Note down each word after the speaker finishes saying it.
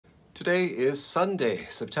Today is Sunday,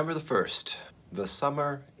 September the 1st. The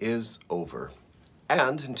summer is over.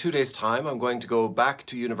 And in 2 days' time, I'm going to go back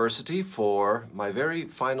to university for my very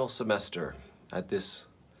final semester at this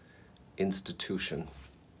institution.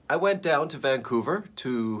 I went down to Vancouver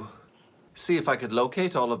to see if I could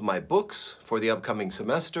locate all of my books for the upcoming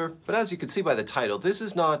semester. But as you can see by the title, this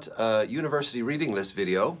is not a university reading list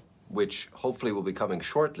video, which hopefully will be coming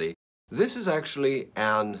shortly. This is actually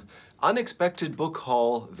an unexpected book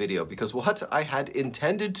haul video because what I had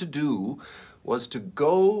intended to do was to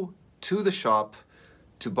go to the shop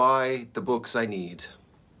to buy the books I need.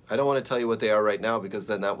 I don't want to tell you what they are right now because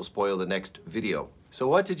then that will spoil the next video. So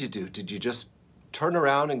what did you do? Did you just turn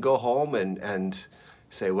around and go home and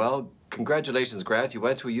say, well, congratulations, Grant, you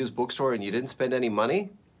went to a used bookstore and you didn't spend any money?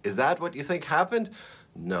 Is that what you think happened?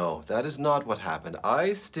 No, that is not what happened.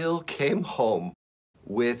 I still came home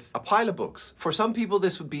with a pile of books. For some people,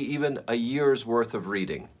 this would be even a year's worth of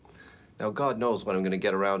reading. Now, God knows when I'm going to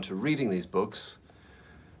get around to reading these books,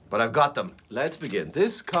 but I've got them. Let's begin.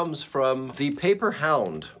 This comes from the Paper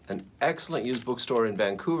Hound, an excellent used bookstore in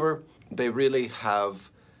Vancouver. They really have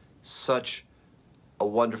such a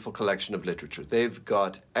wonderful collection of literature. They've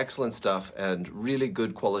got excellent stuff and really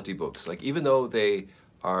good quality books. Like, even though they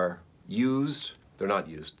are used, they're not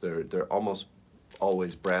used. They're almost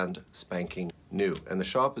always brand spanking new. And the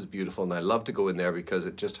shop is beautiful and I love to go in there because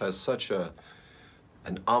it just has such an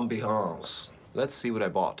ambiance. Let's see what I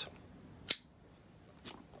bought.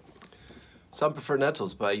 Some Prefer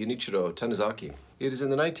Nettles by Junichiro Tanizaki. It is in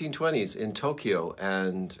the 1920s in Tokyo,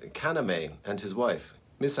 and Kaname and his wife,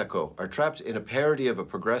 Misako, are trapped in a parody of a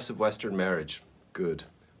progressive Western marriage. Good.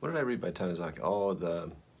 What did I read by Tanizaki? Oh,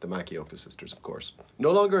 the MacLeod sisters, of course. No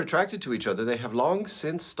longer attracted to each other, they have long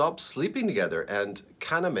since stopped sleeping together, and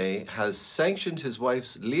Kaname has sanctioned his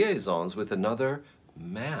wife's liaisons with another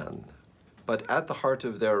man. But at the heart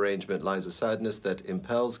of their arrangement lies a sadness that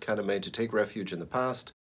impels Kaname to take refuge in the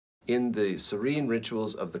past, in the serene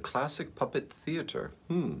rituals of the classic puppet theater,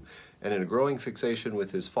 and in a growing fixation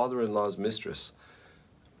with his father-in-law's mistress.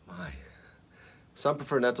 My. Some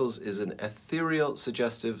Prefer Nettles is an ethereal,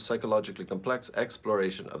 suggestive, psychologically complex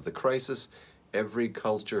exploration of the crisis every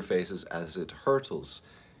culture faces as it hurtles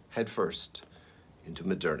headfirst into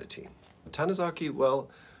modernity. Tanizaki, well,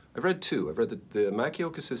 I've read two. I've read the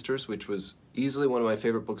MacLeod sisters, which was easily one of my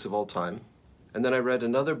favorite books of all time. And then I read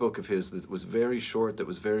another book of his that was very short, that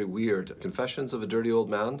was very weird. Confessions of a Dirty Old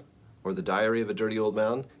Man, or The Diary of a Dirty Old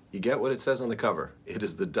Man. You get what it says on the cover. It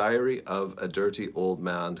is the diary of a dirty old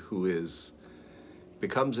man who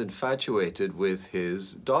becomes infatuated with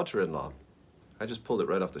his daughter-in-law. I just pulled it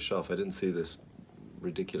right off the shelf. I didn't see this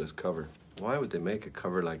ridiculous cover. Why would they make a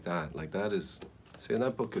cover like that? Like, that is... See, and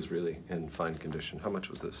that book is really in fine condition. How much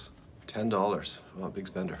was this? $10. Well, big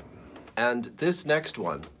spender. And this next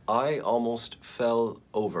one, I almost fell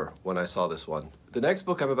over when I saw this one. The next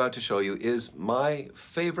book I'm about to show you is my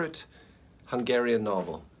favorite Hungarian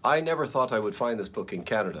novel. I never thought I would find this book in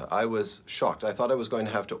Canada. I was shocked. I thought I was going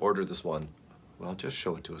to have to order this one. Well, just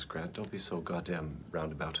show it to us, Grant. Don't be so goddamn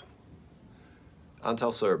roundabout.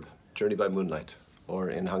 Antal Serb, Journey by Moonlight, or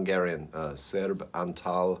in Hungarian, Serb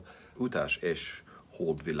Antal Utas és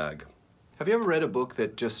Holdvilág. Have you ever read a book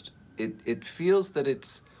that just, it feels that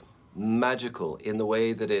it's magical in the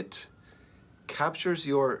way that it captures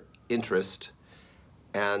your interest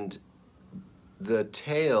and the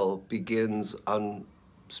tale begins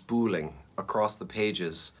unspooling across the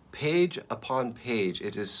pages, page upon page.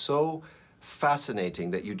 It is so fascinating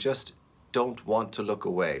that you just don't want to look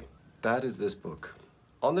away. That is this book.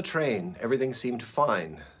 On the train, everything seemed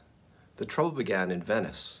fine. The trouble began in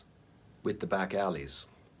Venice, with the back alleys.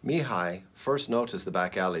 Mihai first noticed the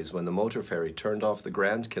back alleys when the motor ferry turned off the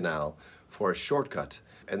Grand Canal for a shortcut,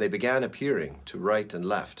 and they began appearing to right and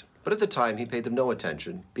left. But at the time, he paid them no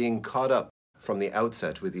attention, being caught up from the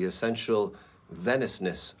outset with the essential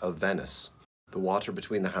Venice-ness of Venice. The water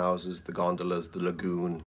between the houses, the gondolas, the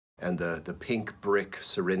lagoon, and the pink brick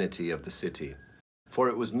serenity of the city. For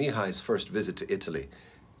it was Mihai's first visit to Italy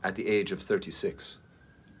at the age of 36,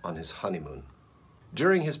 on his honeymoon.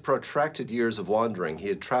 During his protracted years of wandering, he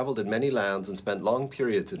had traveled in many lands and spent long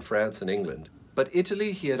periods in France and England. But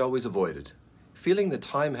Italy he had always avoided, feeling the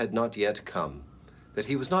time had not yet come, that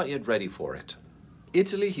he was not yet ready for it.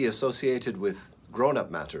 Italy he associated with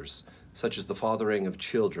grown-up matters, such as the fathering of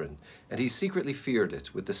children, and he secretly feared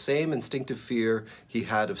it with the same instinctive fear he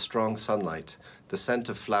had of strong sunlight, the scent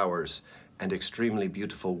of flowers, and extremely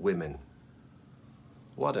beautiful women.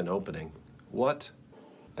 What an opening. What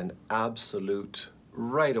an absolute,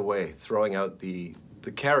 right away, throwing out the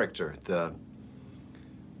character, the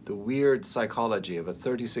weird psychology of a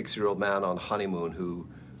 36-year-old man on honeymoon who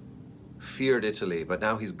feared Italy, but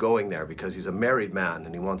now he's going there because he's a married man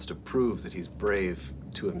and he wants to prove that he's brave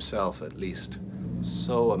to himself at least.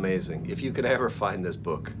 So amazing. If you can ever find this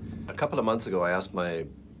book. A couple of months ago I asked my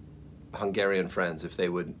Hungarian friends if they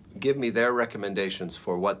would give me their recommendations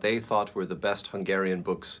for what they thought were the best Hungarian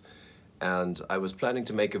books, and I was planning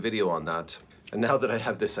to make a video on that. And now that I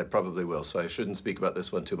have this, I probably will, so I shouldn't speak about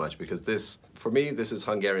this one too much, because this, for me, this is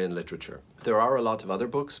Hungarian literature. There are a lot of other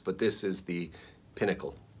books, but this is the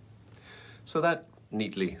pinnacle. So that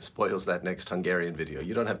neatly spoils that next Hungarian video.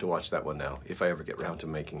 You don't have to watch that one now, if I ever get round to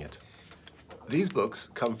making it. These books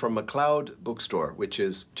come from MacLeod bookstore, which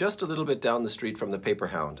is just a little bit down the street from the Paper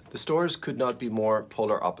Hound. The stores could not be more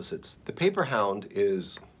polar opposites. The Paper Hound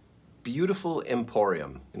is beautiful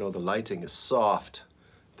emporium. You know, the lighting is soft.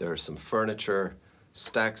 There's some furniture,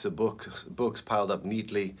 stacks of books piled up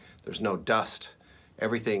neatly. There's no dust.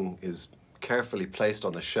 Everything is carefully placed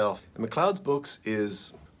on the shelf. And MacLeod's books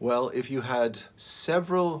is, well, if you had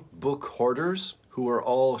several book hoarders who are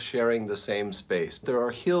all sharing the same space. There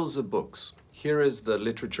are hills of books. Here is the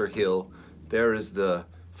literature hill. There is the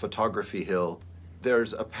photography hill.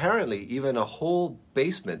 There's apparently even a whole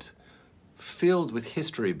basement filled with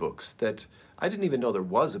history books that I didn't even know there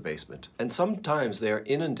was a basement. And sometimes they are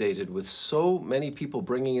inundated with so many people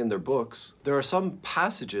bringing in their books. There are some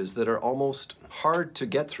passages that are almost hard to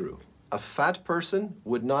get through. A fat person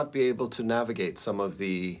would not be able to navigate some of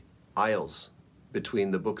the aisles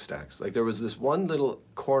between the book stacks. Like, there was this one little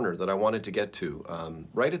corner that I wanted to get to,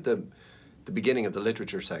 right at the beginning of the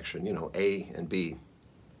literature section, you know, A and B.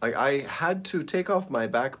 Like, I had to take off my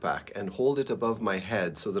backpack and hold it above my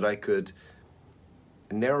head so that I could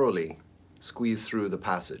narrowly squeeze through the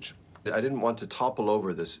passage. I didn't want to topple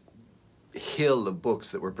over this hill of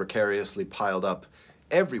books that were precariously piled up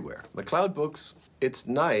everywhere. MacLeod books, it's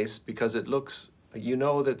nice because it looks, you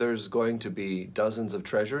know that there's going to be dozens of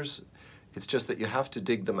treasures. It's just that you have to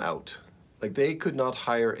dig them out. Like, they could not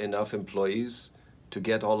hire enough employees to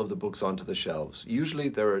get all of the books onto the shelves. Usually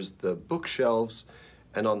there is the bookshelves,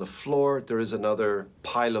 and on the floor there is another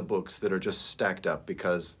pile of books that are just stacked up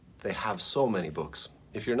because they have so many books.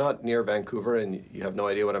 If you're not near Vancouver and you have no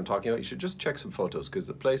idea what I'm talking about, you should just check some photos because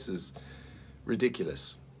the place is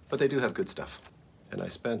ridiculous. But they do have good stuff. And I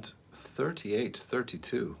spent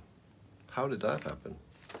 $38.32. How did that happen?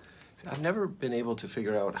 See, I've never been able to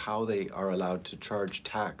figure out how they are allowed to charge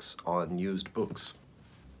tax on used books.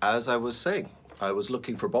 As I was saying, I was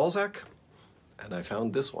looking for Balzac, and I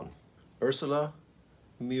found this one. Ursula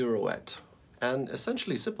Mirouet. An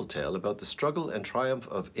essentially simple tale about the struggle and triumph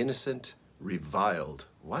of innocent reviled.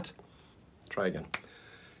 What? Try again.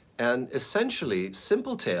 An essentially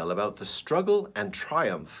simple tale about the struggle and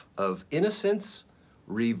triumph of innocence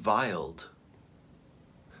reviled.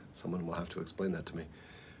 Someone will have to explain that to me.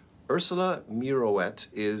 Ursula Mirouet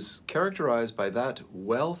is characterized by that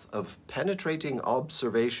wealth of penetrating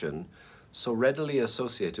observation so readily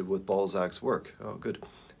associated with Balzac's work. Oh, good.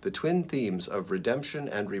 The twin themes of redemption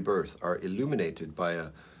and rebirth are illuminated by a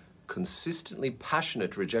consistently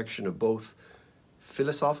passionate rejection of both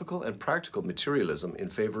philosophical and practical materialism in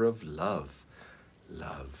favor of love.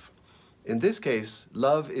 Love. In this case,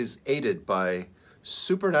 love is aided by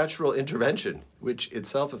supernatural intervention, which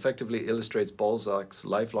itself effectively illustrates Balzac's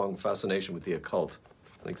lifelong fascination with the occult.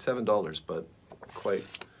 Like $7, but quite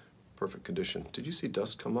perfect condition. Did you see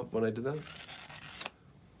dust come up when I did that?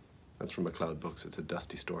 That's from MacLeod Books. It's a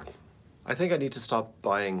dusty store. I think I need to stop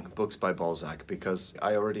buying books by Balzac because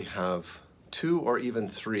I already have 2 or even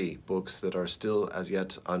 3 books that are still as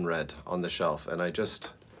yet unread on the shelf, and I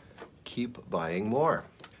just keep buying more.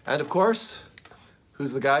 And of course,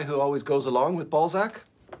 who's the guy who always goes along with Balzac?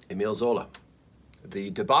 Émile Zola. The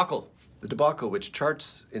Debacle. The Debacle, which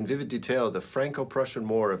charts in vivid detail the Franco-Prussian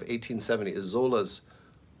War of 1870, is Zola's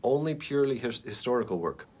only purely historical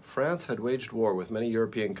work. France had waged war with many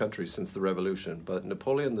European countries since the Revolution, but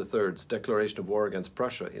Napoleon III's declaration of war against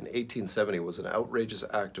Prussia in 1870 was an outrageous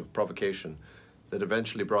act of provocation that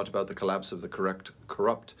eventually brought about the collapse of the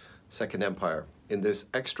corrupt Second Empire. In this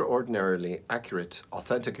extraordinarily accurate,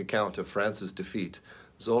 authentic account of France's defeat,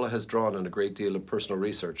 Zola has drawn on a great deal of personal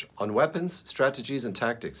research on weapons, strategies, and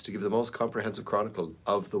tactics to give the most comprehensive chronicle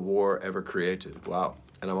of the war ever created. Wow.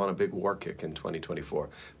 And I'm on a big war kick in 2024,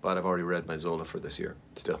 but I've already read my Zola for this year.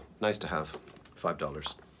 Still, nice to have.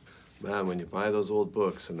 $5. Man, when you buy those old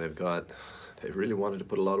books and they really wanted to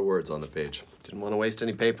put a lot of words on the page. Didn't want to waste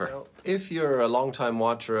any paper. Well, if you're a longtime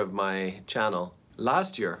watcher of my channel,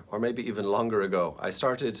 last year, or maybe even longer ago, I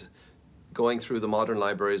started going through the Modern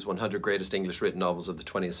Library's 100 Greatest English Written Novels of the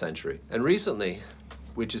 20th Century. And recently,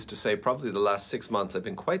 which is to say probably the last 6 months, I've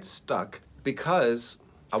been quite stuck because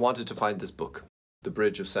I wanted to find this book. The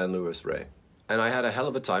Bridge of San Luis Rey. And I had a hell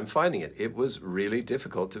of a time finding it. It was really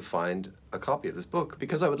difficult to find a copy of this book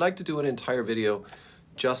because I would like to do an entire video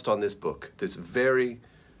just on this book, this very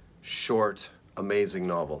short, amazing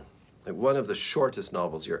novel. Like one of the shortest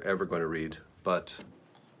novels you're ever going to read, but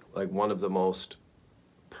like one of the most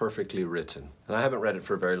perfectly written. And I haven't read it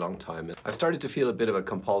for a very long time. I started to feel a bit of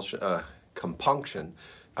a compunction.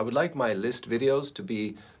 I would like my list videos to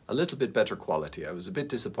be a little bit better quality. I was a bit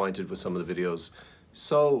disappointed with some of the videos,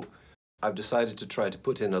 so I've decided to try to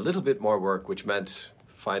put in a little bit more work, which meant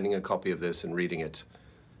finding a copy of this and reading it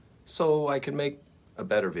so I can make a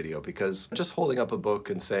better video, because just holding up a book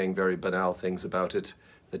and saying very banal things about it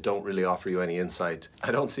that don't really offer you any insight,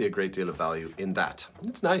 I don't see a great deal of value in that.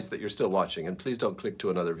 It's nice that you're still watching, and please don't click to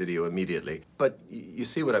another video immediately. But you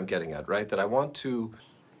see what I'm getting at, right? That I want you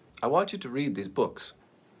to read these books,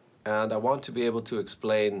 and I want to be able to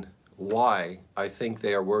explain why I think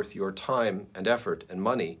they are worth your time and effort and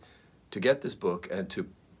money to get this book and to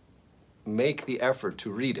make the effort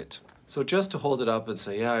to read it. So just to hold it up and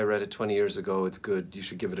say, yeah, I read it 20 years ago, it's good, you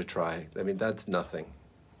should give it a try. I mean, that's nothing.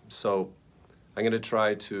 So I'm going to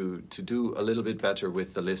try to do a little bit better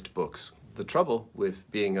with the list books. The trouble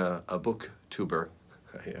with being a booktuber,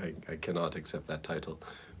 I cannot accept that title,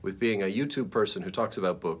 with being a YouTube person who talks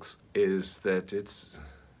about books is that it's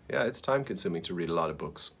time consuming to read a lot of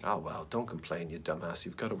books. Oh well, don't complain, you dumbass.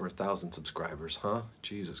 You've got over 1,000 subscribers, huh?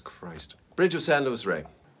 Jesus Christ. Bridge of San Luis Rey.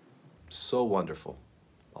 So wonderful.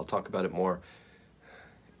 I'll talk about it more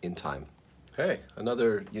in time. Hey,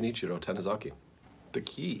 another Junichiro Tanizaki. The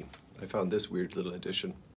Key. I found this weird little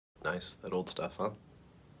edition. Nice, that old stuff, huh?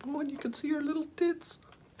 Oh, and you can see her little tits.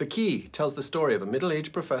 The Key tells the story of a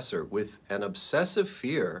middle-aged professor with an obsessive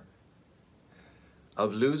fear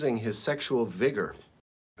of losing his sexual vigor,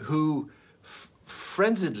 who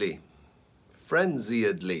frenziedly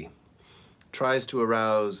tries to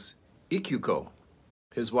arouse Ikuko,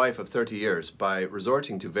 his wife of 30 years, by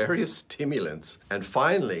resorting to various stimulants and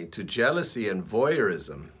finally to jealousy and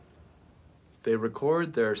voyeurism. They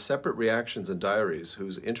record their separate reactions in diaries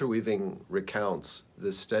whose interweaving recounts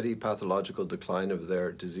the steady pathological decline of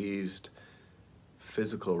their diseased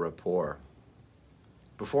physical rapport.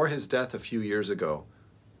 Before his death a few years ago,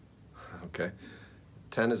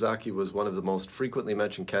 Tanizaki was one of the most frequently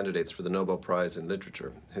mentioned candidates for the Nobel Prize in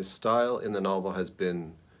Literature. His style in the novel has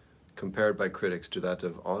been compared by critics to that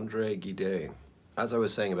of André Gide. As I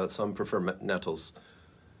was saying about Some Prefer Nettles,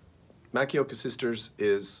 Makioka Sisters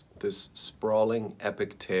is this sprawling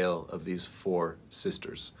epic tale of these 4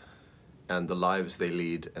 sisters and the lives they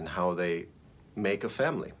lead and how they make a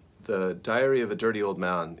family. The Diary of a Dirty Old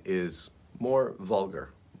Man is more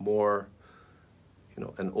vulgar, more,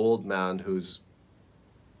 an old man who's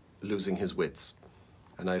losing his wits.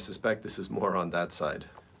 And I suspect this is more on that side.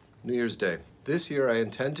 New Year's Day. This year I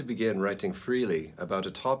intend to begin writing freely about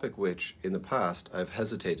a topic which, in the past, I've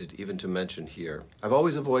hesitated even to mention here. I've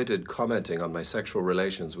always avoided commenting on my sexual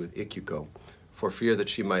relations with Ikuko for fear that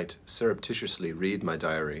she might surreptitiously read my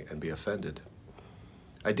diary and be offended.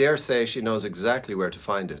 I dare say she knows exactly where to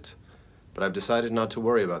find it, but I've decided not to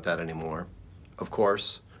worry about that anymore. Of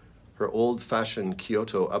course, her old-fashioned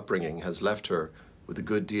Kyoto upbringing has left her with a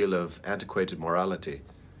good deal of antiquated morality.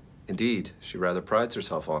 Indeed, she rather prides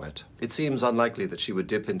herself on it. It seems unlikely that she would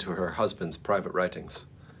dip into her husband's private writings.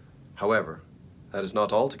 However, that is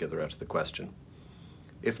not altogether out of the question.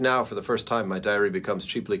 If now, for the first time, my diary becomes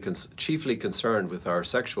chiefly concerned with our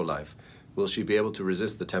sexual life, will she be able to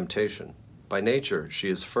resist the temptation? By nature, she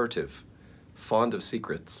is furtive, fond of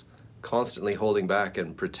secrets, constantly holding back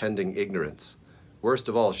and pretending ignorance. Worst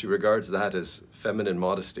of all, she regards that as feminine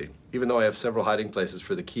modesty. Even though I have several hiding places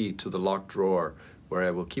for the key to the locked drawer where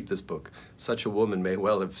I will keep this book, such a woman may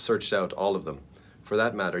well have searched out all of them. For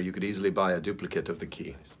that matter, you could easily buy a duplicate of the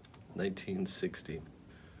key. 1960,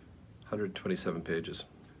 127 pages.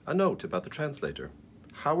 A note about the translator.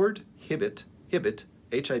 Howard Hibbett, Hibbett,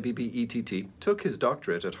 took his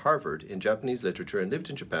doctorate at Harvard in Japanese literature and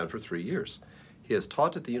lived in Japan for 3 years. He has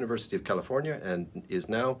taught at the University of California and is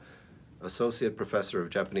now Associate Professor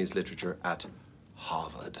of Japanese Literature at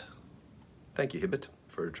Harvard. Thank you, Hibbett,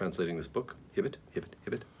 for translating this book. Hibbett.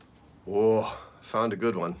 Oh, found a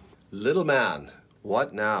good one. Little Man,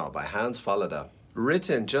 What Now? By Hans Fallada.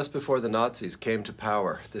 Written just before the Nazis came to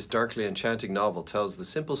power, this darkly enchanting novel tells the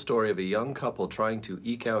simple story of a young couple trying to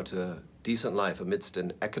eke out a decent life amidst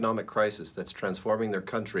an economic crisis that's transforming their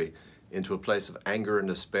country into a place of anger and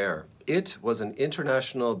despair. It was an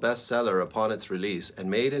international bestseller upon its release and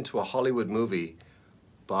made into a Hollywood movie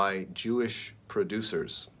by Jewish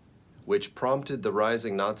producers, which prompted the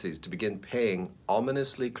rising Nazis to begin paying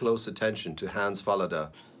ominously close attention to Hans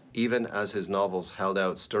Fallada even as his novels held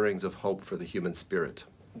out stirrings of hope for the human spirit.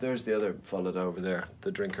 There's the other Falada over there,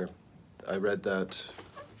 The Drinker. I read that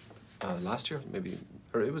last year, maybe,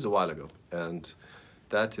 or it was a while ago. And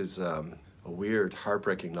that is a weird,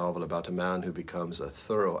 heartbreaking novel about a man who becomes a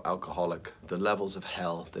thorough alcoholic, the levels of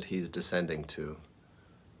hell that he's descending to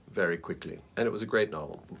very quickly. And it was a great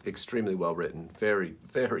novel, extremely well written, very,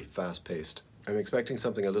 very fast paced. I'm expecting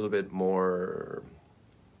something a little bit more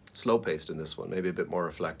slow paced in this one, maybe a bit more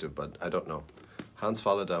reflective, but I don't know. Hans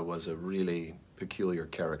Falada was a really peculiar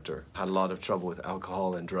character, had a lot of trouble with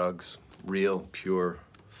alcohol and drugs, real, pure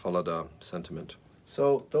Falada sentiment.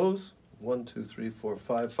 So those, 1, 2, 3, 4,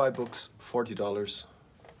 5 books, $40.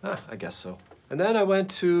 I guess so. And then I went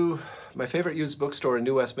to my favorite used bookstore in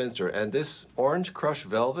New Westminster, and this Orange Crush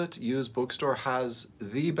Velvet used bookstore has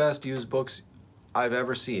the best used books I've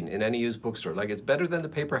ever seen in any used bookstore. Like, it's better than the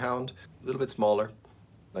Paper Hound, a little bit smaller,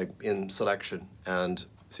 like in selection. And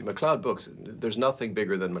see, MacLeod books, there's nothing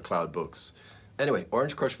bigger than MacLeod books. Anyway,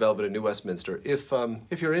 Orange Crush Velvet in New Westminster.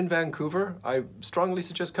 If you're in Vancouver, I strongly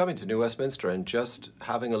suggest coming to New Westminster and just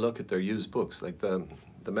having a look at their used books. Like, the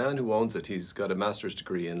man who owns it, he's got a master's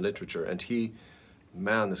degree in literature, and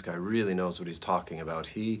man, this guy really knows what he's talking about.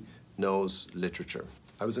 He knows literature.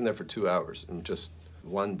 I was in there for 2 hours and just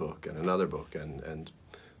one book and another book, and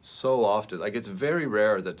so often, like, it's very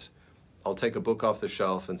rare that I'll take a book off the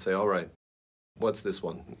shelf and say, all right, what's this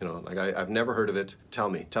one? You know, like, I've never heard of it. Tell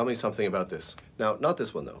me something about this. Now, not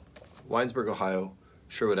this one though. Winesburg, Ohio,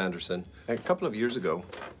 Sherwood Anderson. A couple of years ago,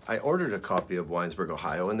 I ordered a copy of Winesburg,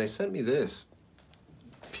 Ohio, and they sent me this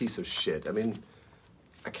piece of shit. I mean,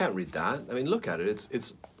 I can't read that. I mean, look at it.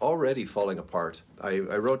 It's already falling apart. I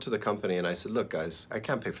wrote to the company and I said, look, guys, I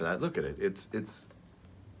can't pay for that. Look at it.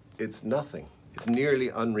 It's nothing. It's nearly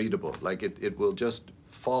unreadable. Like, it will just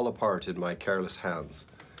fall apart in my careless hands.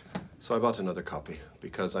 So I bought another copy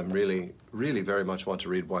because I'm really, really very much want to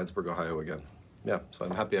read Winesburg, Ohio again. Yeah, so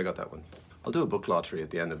I'm happy I got that one. I'll do a book lottery at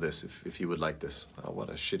the end of this if you would like this. Oh, what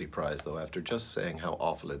a shitty prize, though, after just saying how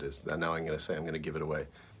awful it is. Then now I'm going to say I'm going to give it away.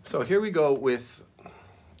 So here we go with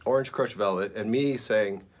Orange Crush Velvet, and me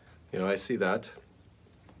saying, you know, I see that,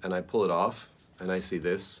 and I pull it off, and I see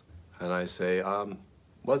this, and I say,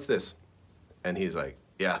 what's this? And he's like,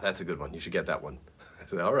 yeah, that's a good one. You should get that one. I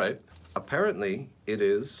said, all right. Apparently, it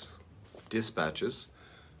is dispatches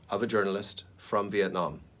of a journalist from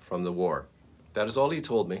Vietnam, from the war. That is all he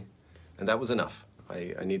told me, and that was enough.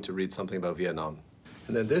 I need to read something about Vietnam.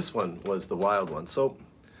 And then this one was the wild one. So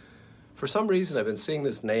for some reason, I've been seeing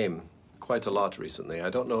this name quite a lot recently. I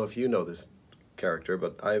don't know if you know this character,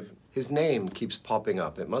 but his name keeps popping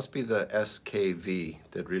up. It must be the SKV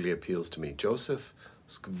that really appeals to me. Joseph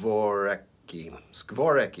Skvorecki.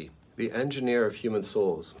 Skvorecki, the engineer of human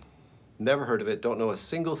souls. Never heard of it, don't know a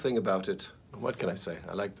single thing about it. What can I say?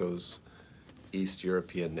 I like those East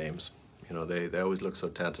European names. You know, they always look so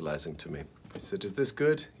tantalizing to me. I said, is this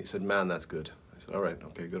good? He said, man, that's good. I said, all right,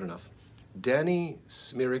 okay, good enough. Danny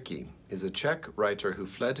Smiricki is a Czech writer who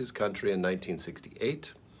fled his country in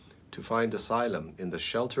 1968 to find asylum in the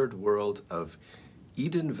sheltered world of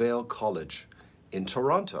Edenvale College in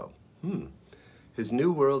Toronto. His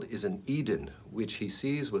new world is an Eden, which he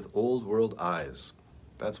sees with old world eyes.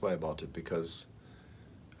 That's why I bought it, because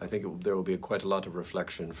I think there will be quite a lot of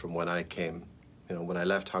reflection from when I came, you know, when I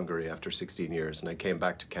left Hungary after 16 years and I came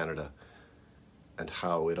back to Canada, and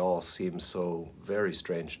how it all seems so very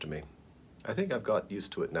strange to me. I think I've got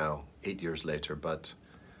used to it now, 8 years later, but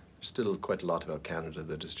there's still quite a lot about Canada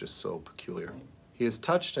that is just so peculiar. He is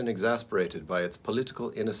touched and exasperated by its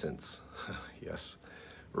political innocence. Yes.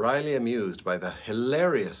 Wryly amused by the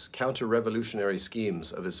hilarious counter-revolutionary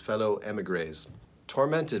schemes of his fellow emigres.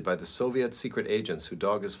 Tormented by the Soviet secret agents who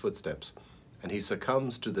dog his footsteps, and he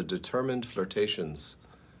succumbs to the determined flirtations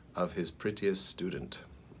of his prettiest student.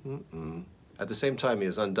 At the same time, he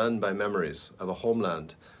is undone by memories of a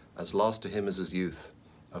homeland as lost to him as his youth,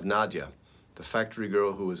 of Nadia, the factory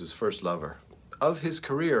girl who was his first lover, of his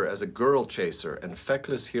career as a girl chaser and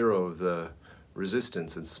feckless hero of the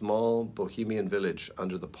resistance in small Bohemian village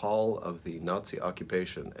under the pall of the Nazi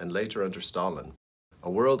occupation and later under Stalin. A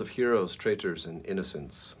world of heroes, traitors, and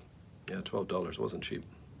innocents. Yeah, $12 wasn't cheap.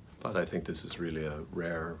 But I think this is really a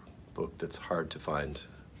rare book that's hard to find.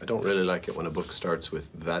 I don't really like it when a book starts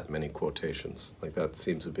with that many quotations. Like, that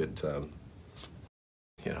seems a bit,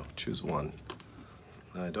 you know, choose one.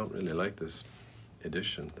 I don't really like this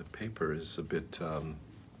edition. The paper is a bit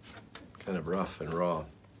kind of rough and raw.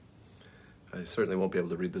 I certainly won't be able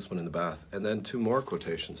to read this one in the bath. And then 2 more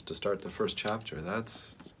quotations to start the first chapter.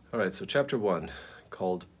 That's... All right, so chapter 1.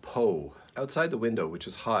 Called Poe. Outside the window, which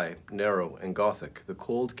is high, narrow, and Gothic, the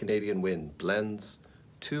cold Canadian wind blends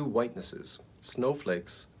two whitenesses,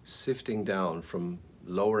 snowflakes sifting down from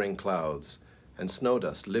lowering clouds, and snow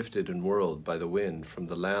dust lifted and whirled by the wind from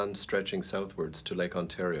the land stretching southwards to Lake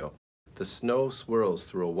Ontario. The snow swirls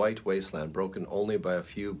through a white wasteland broken only by a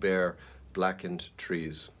few bare, blackened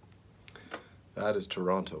trees. That is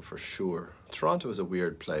Toronto for sure. Toronto is a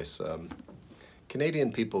weird place.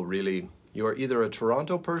 Canadian people really, you're either a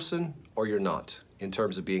Toronto person or you're not in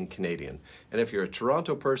terms of being Canadian. And if you're a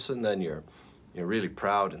Toronto person, then you're really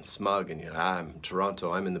proud and smug and you're, I'm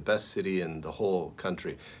Toronto, I'm in the best city in the whole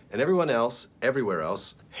country. And everyone else, everywhere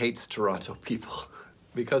else, hates Toronto people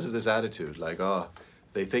because of this attitude, like, oh,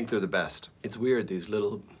 they think they're the best. It's weird, these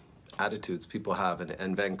little attitudes people have.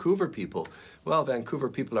 And Vancouver people, well, Vancouver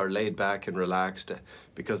people are laid back and relaxed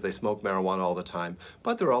because they smoke marijuana all the time,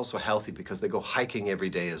 but they're also healthy because they go hiking every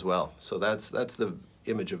day as well. So that's the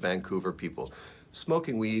image of Vancouver people.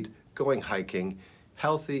 Smoking weed, going hiking,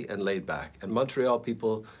 healthy and laid back. And Montreal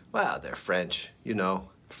people, well, they're French, you know,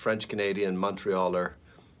 French Canadian Montrealer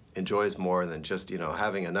enjoys more than just, you know,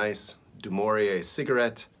 having a nice Du Maurier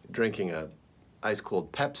cigarette, drinking a ice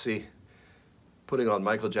cold Pepsi, putting on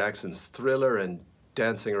Michael Jackson's Thriller and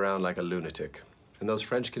dancing around like a lunatic. And those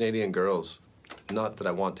French Canadian girls, not that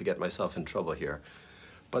I want to get myself in trouble here,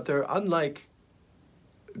 but they're unlike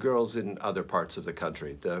girls in other parts of the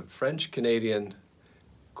country. The French Canadian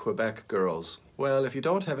Quebec girls, well, if you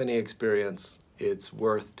don't have any experience, it's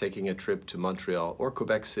worth taking a trip to Montreal or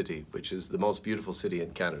Quebec City, which is the most beautiful city in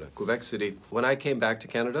Canada. Quebec City, when I came back to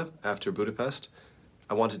Canada after Budapest,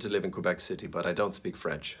 I wanted to live in Quebec City, but I don't speak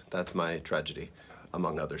French. That's my tragedy,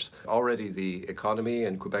 among others. Already the economy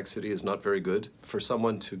in Quebec City is not very good. For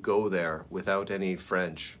someone to go there without any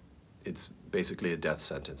French, it's basically a death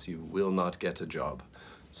sentence. You will not get a job.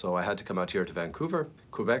 So I had to come out here to Vancouver.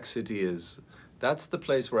 Quebec City that's the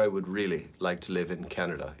place where I would really like to live in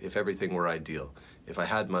Canada, if everything were ideal. If I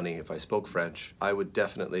had money, if I spoke French, I would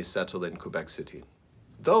definitely settle in Quebec City.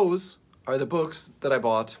 Those are the books that I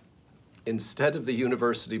bought instead of the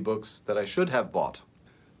university books that I should have bought.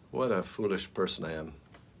 What a foolish person I am.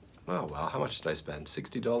 Oh, well, how much did I spend?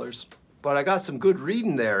 $60? But I got some good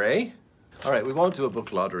reading there, eh? All right, we won't do a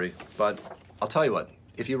book lottery, but I'll tell you what.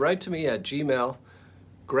 If you write to me at Gmail,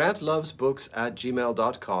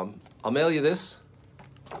 grantlovesbooks@gmail.com, I'll mail you this,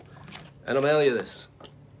 and I'll mail you this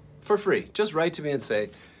for free. Just write to me and say,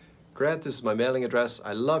 Grant, this is my mailing address.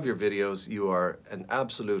 I love your videos. You are an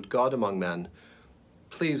absolute god among men.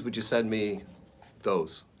 Please, would you send me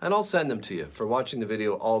those? And I'll send them to you for watching the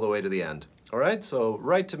video all the way to the end. All right, so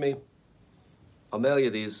write to me. I'll mail you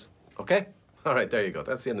these, okay? All right, there you go.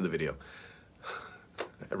 That's the end of the video.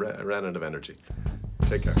 I ran out of energy.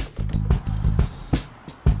 Take care.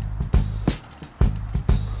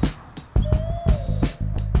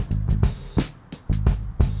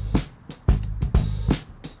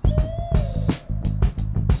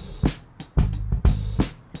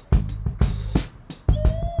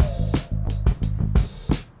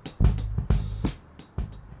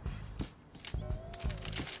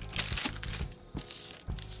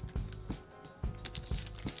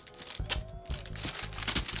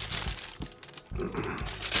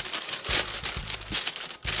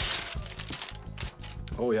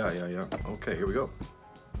 Oh, yeah. Okay, here we go.